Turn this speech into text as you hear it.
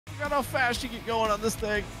forgot how fast you get going on this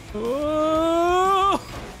thing. Oh!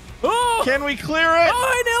 Oh! Can we clear it? Oh,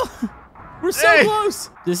 I know. We're so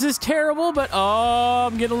close. This is terrible, but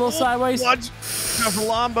I'm getting a little sideways. Watch. Go for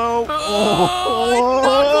Lombo.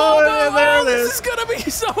 There it is. This is gonna be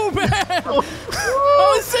so bad.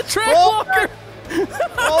 Oh, it's a track walker.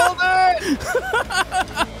 Hold it.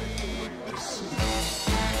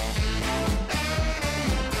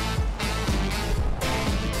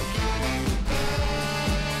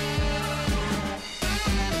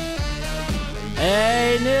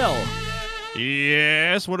 Hey, Neil.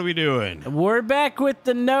 Yes, what are we doing? We're back with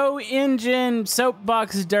the no engine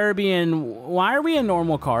soapbox derby, and why are we in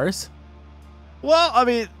normal cars? Well, I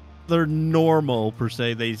mean, they're normal per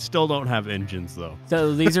se. They still don't have engines though.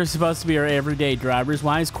 So these are supposed to be our everyday drivers.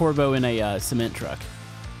 Why is Corvo in a cement truck?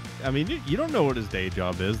 I mean, you don't know what his day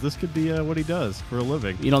job is. This could be what he does for a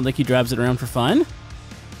living. You don't think he drives it around for fun?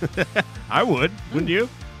 I would, wouldn't you?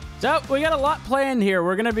 So we got a lot planned here.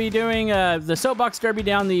 We're going to be doing the soapbox derby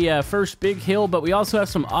down the first big hill, but we also have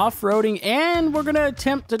some off-roading, and we're going to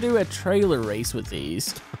attempt to do a trailer race with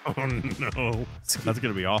these. Oh, no. That's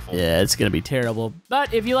going to be awful. Yeah, it's going to be terrible.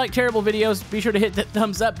 But if you like terrible videos, be sure to hit that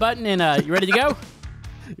thumbs up button, and you ready to go?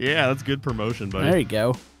 Yeah, that's good promotion, buddy. There you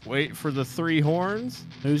go. Wait for the 3 horns.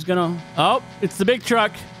 Who's going to... Oh, it's the big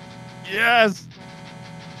truck. Yes.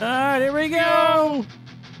 All right, here we go.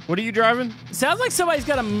 What are you driving? Sounds like somebody's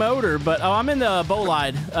got a motor, but oh, I'm in the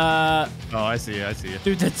bolide. Oh, I see you.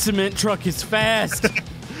 Dude, that cement truck is fast.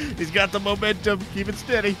 He's got the momentum. Keep it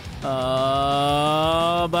steady.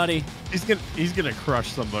 Buddy. He's gonna crush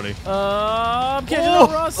somebody. I'm catching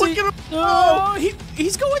up, Rossi. Look at him. Oh,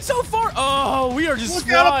 he's going so far. Oh, we are just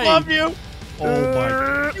flying. Look out above you. Oh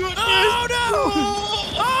my goodness. Oh no.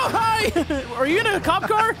 Oh, hi. Are you in a cop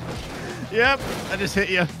car? Yep. I just hit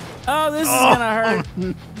you. Oh, this is gonna hurt.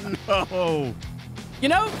 No. You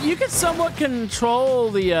know, you can somewhat control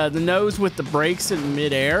the nose with the brakes in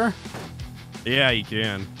midair. Yeah, you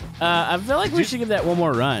can. I feel like we should give that one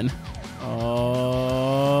more run.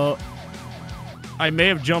 Oh. I may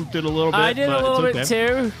have jumped it a little bit. I did a little bit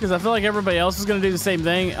too, because I feel like everybody else is going to do the same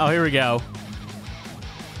thing. Oh, here we go.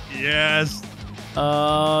 Yes.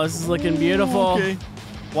 Oh, this is looking beautiful. Okay.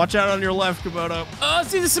 Watch out on your left, Camodo. Oh,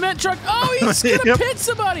 see the cement truck. Oh, he's going to pit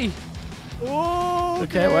somebody. Oh,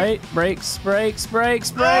 okay, wait. Brakes. Oh,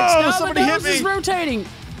 No, somebody the hit nose me. is rotating.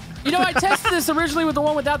 You know, I tested this originally with the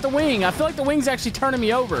one without the wing. I feel like the wing's actually turning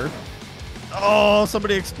me over. Oh,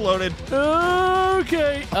 somebody exploded.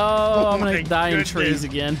 Okay. Oh, I'm going to die in goodness. trees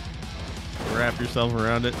again. Wrap yourself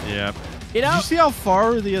around it. Yeah. You know, Did you see how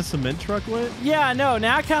far the cement truck went? Yeah, I know.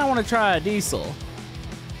 Now I kind of want to try a diesel.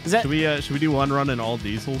 Is that? Should we do one run in all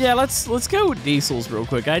diesels? Yeah, let's go with diesels real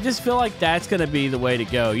quick. I just feel like that's gonna be the way to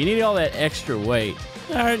go. You need all that extra weight.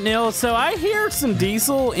 All right, Neil. So I hear some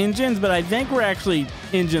diesel engines, but I think we're actually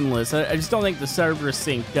engineless. I just don't think the server's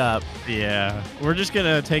synced up. Yeah. We're just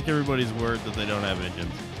gonna take everybody's word that they don't have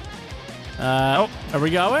engines. Are we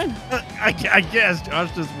going? I guess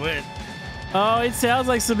Josh just went. Oh, it sounds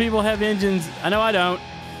like some people have engines. I know I don't.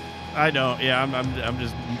 I don't. Yeah, I'm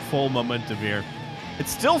just full momentum here. It's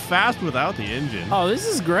still fast without the engine. Oh, this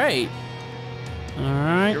is great. All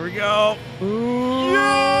right. Here we go. Ooh.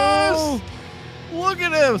 Yes! Look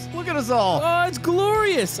at us. Look at us all. Oh, it's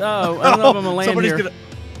glorious. Oh, I don't know if I'm gonna land Somebody's here. gonna.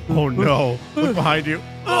 Oh no! Look behind you.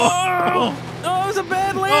 Oh, it was a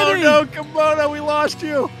bad landing. Oh no, Camodo, we lost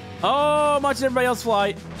you. Oh, I'm watching everybody else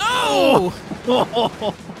fly. Oh!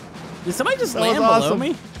 Oh. Did somebody just That land was below awesome.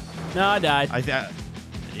 me? No, I died.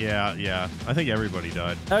 Yeah. I think everybody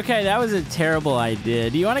died. Okay, that was a terrible idea.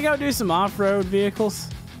 Do you want to go do some off-road vehicles?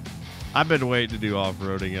 I've been waiting to do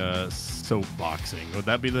off-roading soapboxing. Would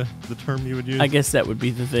that be the term you would use? I guess that would be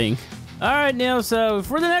the thing. All right, Neil, so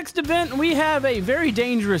for the next event, we have a very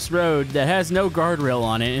dangerous road that has no guardrail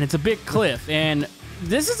on it, and it's a big cliff. And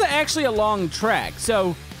this is actually a long track.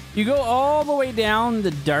 So you go all the way down the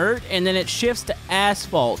dirt, and then it shifts to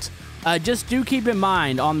asphalt. Just do keep in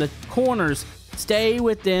mind, on the corners, stay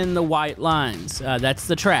within the white lines. That's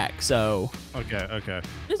the track, so... Okay.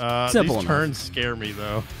 It's simple these enough. turns scare me,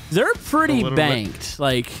 though. They're pretty little banked.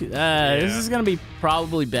 Like, this is going to be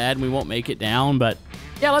probably bad, and we won't make it down, but...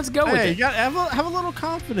 Yeah, let's go with Hey, it. you gotta have a little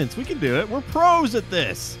confidence. We can do it. We're pros at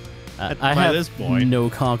this. I By have this point. no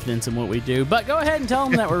confidence in what we do, but go ahead and tell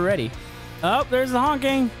them that we're ready. Oh, there's the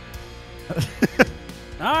honking.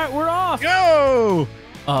 All right, we're off. Go!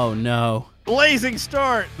 Oh, no. Blazing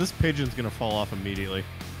start. This pigeon's gonna fall off immediately.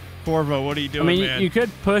 Corvo, what are you doing, I mean, man? you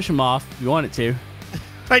could push him off if you wanted to.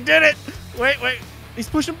 I did it! Wait. He's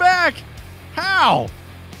pushing back! How?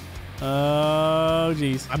 Oh,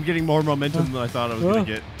 jeez. I'm getting more momentum than I thought I was gonna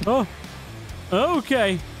get. Oh,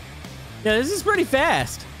 okay. Yeah, this is pretty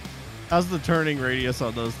fast. How's the turning radius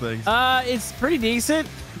on those things? It's pretty decent.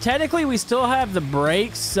 Technically, we still have the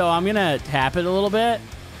brakes, so I'm gonna tap it a little bit.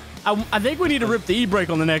 I think we need to rip the e-brake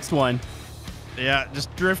on the next one. Yeah,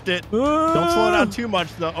 just drift it. Don't slow down too much,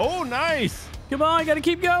 though. Oh, nice. Come on, I gotta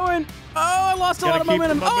keep going. Oh, I lost a lot of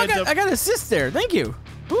momentum. Oh, I got assist there. Thank you.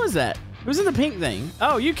 Who was that? Who's in the pink thing?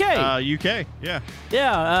 Oh, UK. UK, yeah.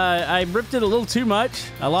 Yeah, I ripped it a little too much.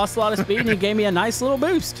 I lost a lot of speed, and he gave me a nice little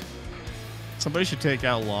boost. Somebody should take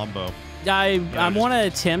out Lombo. I want to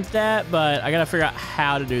attempt that, but I got to figure out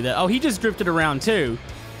how to do that. Oh, he just drifted around, too.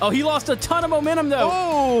 Oh, he lost a ton of momentum, though.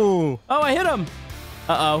 Oh. Oh, I hit him.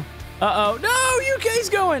 Uh-oh. Uh-oh. No, UK's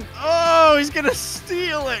going. Oh, he's going to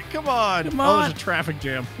steal it. Come on. Come on. Oh, there's a traffic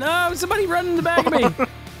jam. No, somebody running in the back of me.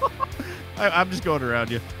 I'm just going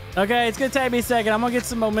around you. Okay, it's going to take me a second. I'm going to get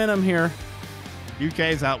some momentum here.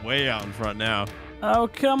 UK's way out in front now. Oh,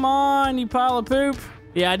 come on, you pile of poop.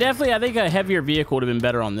 Yeah, I think a heavier vehicle would have been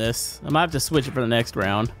better on this. I might have to switch it for the next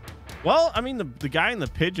round. Well, I mean, the guy in the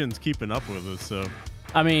pigeon's keeping up with us, so.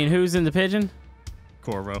 I mean, who's in the pigeon?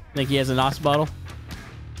 Corvo. Think he has a NOS bottle?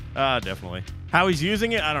 Definitely. How he's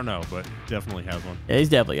using it, I don't know, but definitely has one. Yeah, he's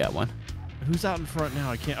definitely got one. Who's out in front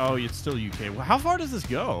now? I can't. Oh, it's still UK. Well, how far does this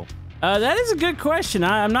go? That is a good question.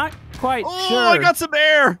 I'm not quite sure. Oh, I got some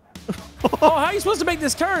air. Oh, how are you supposed to make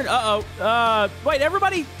this turn? Uh-oh. Wait,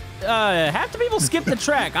 everybody, half the people skipped the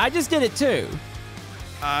track. I just did it too.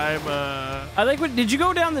 I think, did you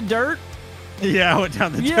go down the dirt? Yeah, I went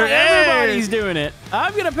down the dirt. Yeah, everybody's doing it.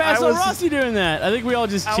 I'm going to pass on Rossi doing that. I think we all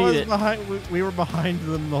just cheated. We were behind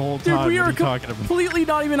them the whole time. Dude, we were completely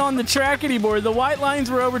not even on the track anymore. The white lines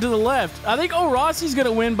were over to the left. I think Rossi's going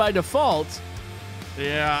to win by default.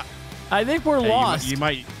 Yeah. I think we're lost. You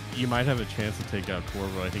might have a chance to take out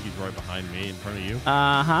Corvo. I think he's right behind me in front of you.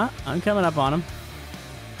 Uh-huh. I'm coming up on him.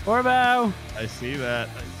 Corvo. I see that.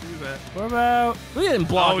 Corvo. Look at him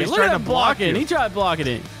blocking. Look at him blocking. He tried blocking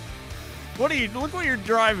it. Look what you're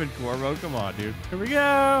driving, Corvo. Come on, dude. Here we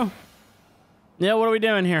go. Yeah, what are we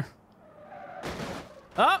doing here?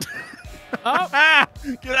 Oh. Oh.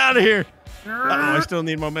 Get out of here. I still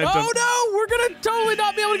need momentum. Oh, no. We're going to totally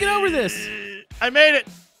not be able to get over this. I made it.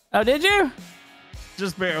 Oh, did you?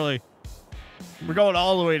 Just barely. We're going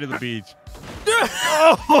all the way to the beach.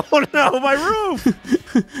 Oh, no, my roof.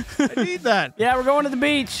 I need that. Yeah, we're going to the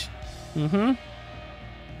beach. Mm-hmm.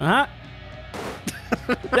 Uh-huh.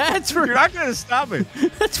 That's for... You're not going to stop me.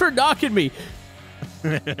 That's for knocking me.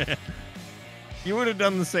 You would have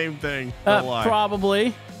done the same thing.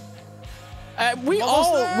 Probably. We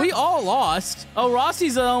all lost. Oh,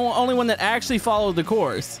 Rossi's the only one that actually followed the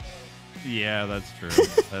course. Yeah, that's true.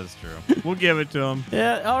 That's true. We'll give it to him.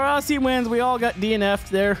 Yeah, Rossi wins. We all got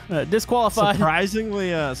DNF'd there. Disqualified.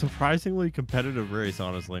 Surprisingly competitive race,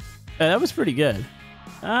 honestly. That was pretty good.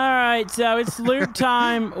 All right, so it's loop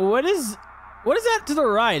time. What is that to the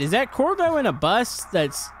right? Is that Corvo in a bus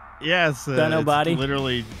that's got no body?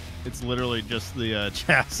 It's literally just the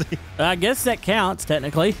chassis. I guess that counts,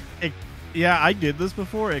 technically. Yeah, I did this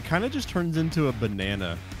before. It kind of just turns into a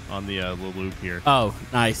banana on the loop here. Oh,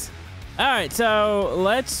 nice. All right, so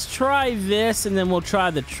let's try this, and then we'll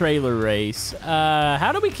try the trailer race.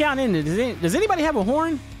 How do we count in? Does anybody have a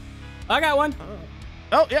horn? I got one.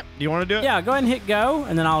 Oh, yeah. Do you want to do it? Yeah, go ahead and hit go,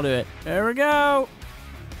 and then I'll do it. There we go.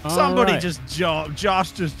 Somebody just jumped.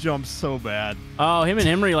 Josh just jumped so bad. Oh, him and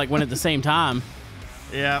Emery went at the same time.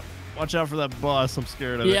 Yeah. Watch out for that bus. I'm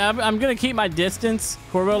scared of it. Yeah, I'm going to keep my distance.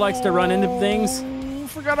 Corvo likes to run into things.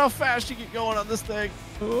 Forgot how fast you get going on this thing.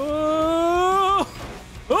 Oh.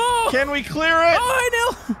 Oh. Can we clear it? Oh, I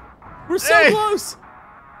know. We're so close.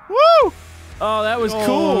 Woo. Oh, that was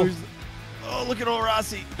cool. Oh, look at old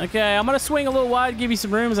Rossi. Okay, I'm going to swing a little wide, give you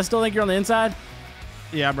some room. I still think you're on the inside.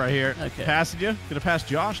 Yeah, I'm right here. Okay. Passing you. Gonna pass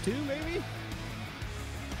Josh too, maybe?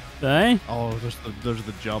 Okay. Oh, there's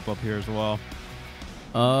the jump up here as well.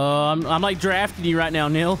 I'm drafting you right now,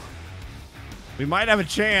 Neil. We might have a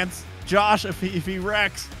chance. Josh, if he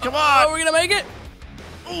wrecks. Come on. Are we gonna make it?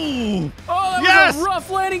 Ooh. Oh, that was a rough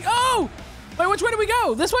landing. Oh! Wait, which way do we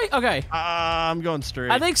go? This way? Okay. I'm going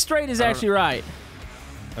straight. I think straight is actually right.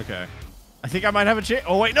 Okay. I think I might have a chance.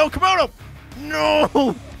 Oh, wait, no, Camodo!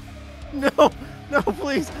 No! No,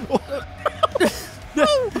 please.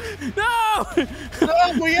 No!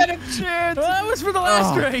 No, we had a chance. That was for the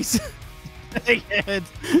last race. Dang it.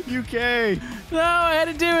 UK. No, I had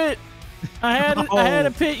to do it. I had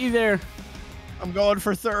to pit you there. I'm going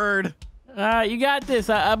for third. All right, you got this.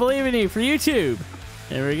 I believe in you for YouTube.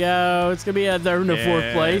 There we go. It's going to be a third or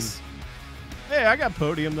fourth place. Hey, I got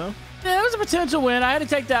podium, though. Yeah, it was a potential win. I had to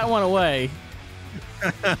take that one away.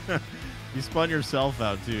 You spun yourself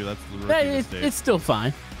out, too. That's the rookie mistake. It's still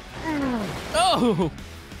fine. Oh.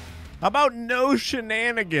 How about no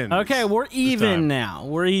shenanigans? Okay, we're even now.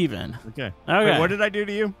 We're even. Okay. Okay. Wait, what did I do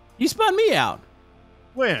to you? You spun me out.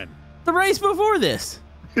 When? The race before this.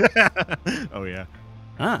 Oh, yeah.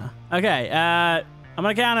 Okay. I'm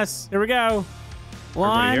gonna count us. Here we go.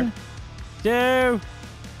 1, 2,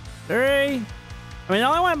 3. I mean, the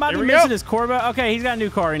only one might be missing is Corvo. Okay, he's got a new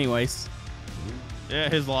car anyways. Yeah,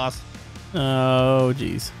 his loss. Oh,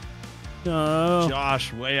 jeez. Oh.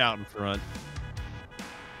 Josh, way out in front.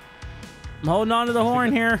 I'm holding on to the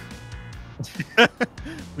horn here.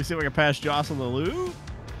 We see if we can pass Joss on the loop.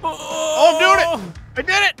 Oh, I'm doing it! I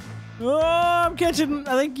did it! Oh, I'm catching,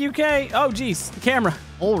 I think, UK. Oh, jeez, the camera.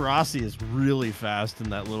 Old Rossi is really fast in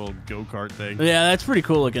that little go-kart thing. Yeah, that's pretty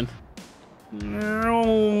cool looking.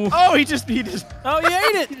 No. Oh, he just. Oh, you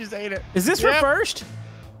ate it. He just ate it. Is this for first?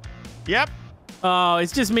 Yep. Oh,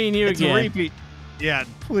 it's just me and you again. It's a repeat. Yeah,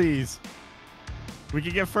 please. We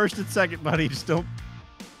can get first and second, buddy. Just don't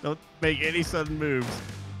make any sudden moves.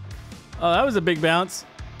 Oh, that was a big bounce.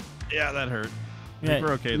 Yeah, that hurt. Yeah,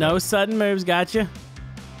 we're okay. No sudden moves. Gotcha.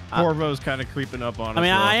 Corvo's kind of creeping up on us. I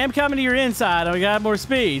mean, I am coming to your inside, and we got more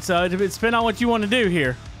speed, so it's depending on what you want to do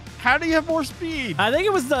here. How do you have more speed? I think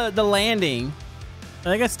it was the landing. I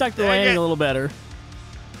think I stuck the landing a little better.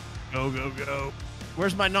 Go, go, go.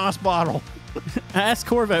 Where's my NOS bottle? Ask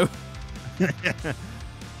Corvo.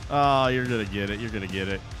 Oh, you're going to get it. You're going to get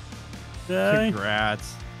it. Okay.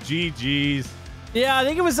 Congrats. GG's. Yeah, I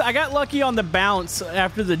think it was. I got lucky on the bounce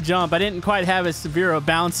after the jump. I didn't quite have as severe a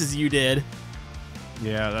bounce as you did.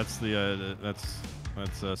 Yeah, that's the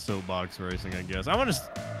that's soapbox racing, I guess. I'm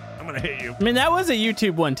gonna hit you. I mean, that was a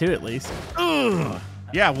YouTube one too, at least. Ugh.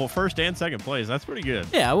 Yeah, well, first and second place. That's pretty good.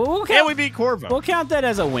 Yeah, well, we'll count. And we beat Corvo. We'll count that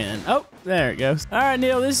as a win. Oh, there it goes. All right,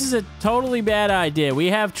 Neil, this is a totally bad idea. We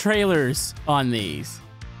have trailers on these.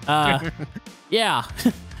 Yeah,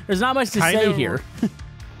 there's not much to say here.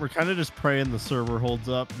 We're kind of just praying the server holds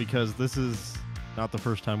up because this is not the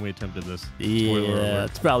first time we attempted this. Yeah,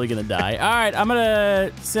 it's probably gonna die. All right, I'm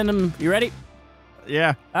gonna send him. You ready?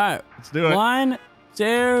 Yeah. All right, let's do it. 1,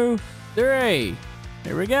 2, 3.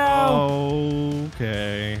 Here we go.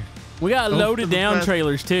 Okay. We got loaded down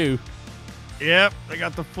trailers too. Yep, I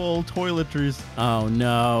got the full toiletries. Oh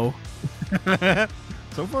no.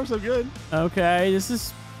 So far, so good. Okay, this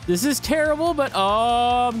is terrible, but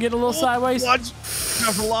oh, I'm getting a little sideways. Watch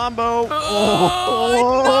Lambo.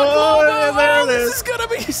 There it is. This is gonna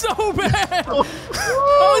be so bad.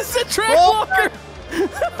 Oh, it's a track walker.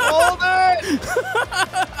 Hold it.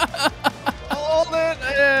 Hold it.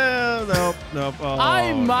 Nope. Nope. Oh,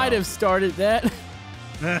 I might have started that.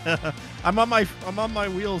 I'm on my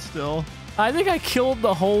wheels still. I think I killed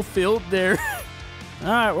the whole field there. All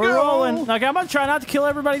right, we're rolling. Okay, I'm gonna try not to kill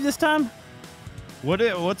everybody this time.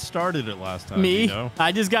 What started it last time? Me. You know?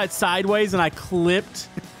 I just got sideways and I clipped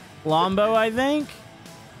Lambo, I think.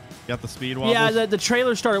 Got the speed wobbles? Yeah, the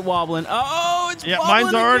trailer started wobbling. Oh, it's wobbling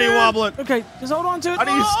mine's already again. wobbling. Okay, just hold on to it. How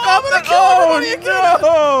do you stop it? Oh,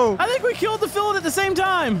 no! I think we killed the field at the same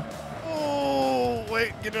time. Oh,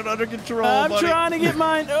 wait, get it under control, I'm buddy. trying to get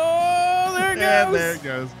mine. Oh, there it goes. There it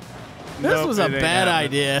goes. This was a bad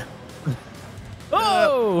idea.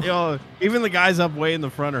 Oh! Even the guys up way in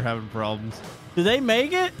the front are having problems. Did they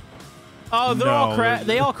make it? Oh,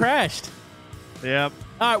 they all crashed. Yep.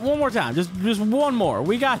 All right, one more time. Just one more.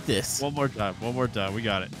 We got this. One more time. One more time. We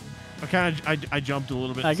got it. I jumped a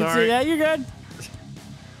little bit. I can see that. You're good.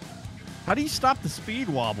 How do you stop the speed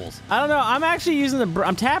wobbles? I don't know. I'm actually using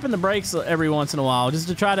I'm tapping the brakes every once in a while just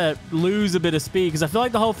to try to lose a bit of speed because I feel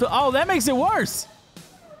like the whole oh, that makes it worse.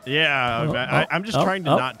 Yeah, I'm just trying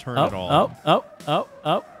to not turn it all. Oh.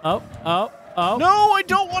 No, I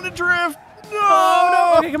don't want to drift. No.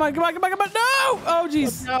 Oh, no. Okay, come on. No. Oh,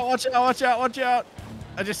 jeez. Watch out.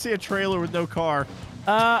 I just see a trailer with no car.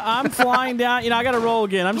 I'm flying down. I got to roll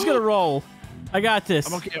again. I'm just going to roll. I got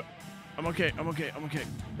this. I'm okay.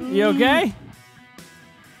 You okay?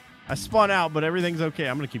 I spun out, but everything's okay.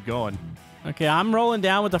 I'm going to keep going. Okay, I'm rolling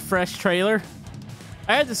down with a fresh trailer.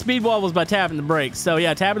 I had the speed wobbles by tapping the brakes. So,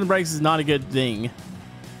 yeah, tapping the brakes is not a good thing.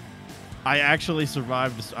 I actually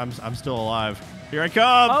survived. I'm still alive. Here I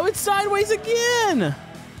come. Oh, it's sideways again.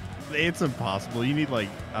 It's impossible. You need, I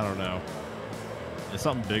don't know. It's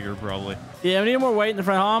something bigger, probably. Yeah, we need more weight in the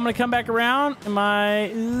front. Oh, I'm going to come back around.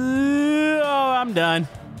 Oh, I'm done.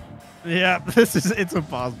 Yeah, it's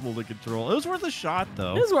impossible to control. It was worth a shot,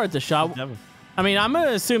 though. It was worth a shot. I mean, I'm going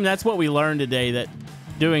to assume that's what we learned today, that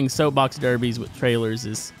doing soapbox derbies with trailers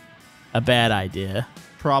is a bad idea.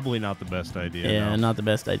 Probably not the best idea. Yeah, not the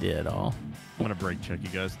best idea at all. I'm going to brake check you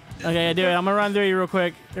guys. Okay, I do it. I'm going to run through you real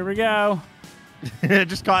quick. Here we go. It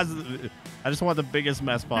just causes... I just want the biggest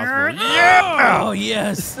mess possible. Yeah! Oh,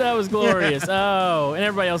 yes. That was glorious. Oh, and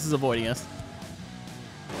everybody else is avoiding us.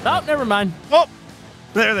 Oh, never mind. Oh,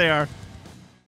 there they are.